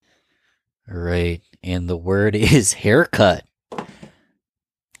Right. And the word is haircut.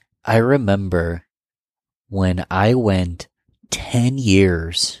 I remember when I went 10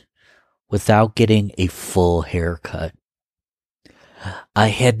 years without getting a full haircut. I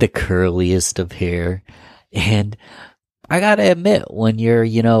had the curliest of hair. And I gotta admit, when you're,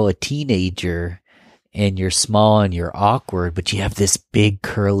 a teenager and you're small and you're awkward, but you have this big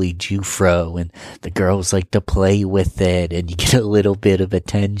curly Jufro and the girls like to play with it and you get a little bit of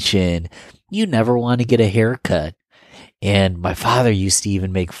attention, you never want to get a haircut. And my father used to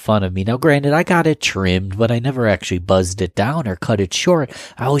even make fun of me. Now, granted, I got it trimmed, but I never actually buzzed it down or cut it short.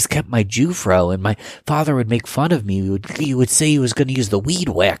 I always kept my Jufro, and my father would make fun of me. He would say he was going to use the weed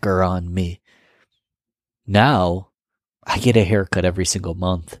whacker on me. Now, I get a haircut every single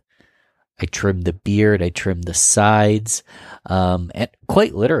month. I trim the beard, I trim the sides, and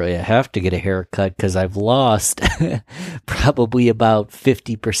quite literally, I have to get a haircut because I've lost probably about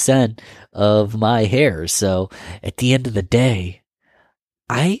 50% of my hair. So at the end of the day,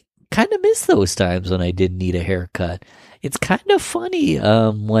 I kind of miss those times when I didn't need a haircut. It's kind of funny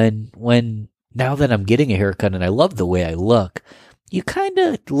when now that I'm getting a haircut and I love the way I look, you kind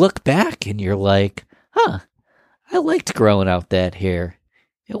of look back and you're like, I liked growing out that hair.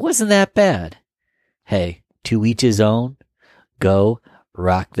 It wasn't that bad. Hey, to each his own. Go,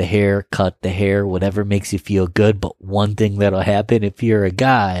 rock the hair, cut the hair, whatever makes you feel good. But one thing that'll happen if you're a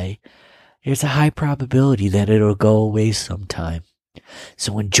guy, there's a high probability that it'll go away sometime.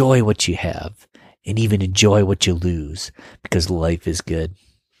 So enjoy what you have and even enjoy what you lose because life is good.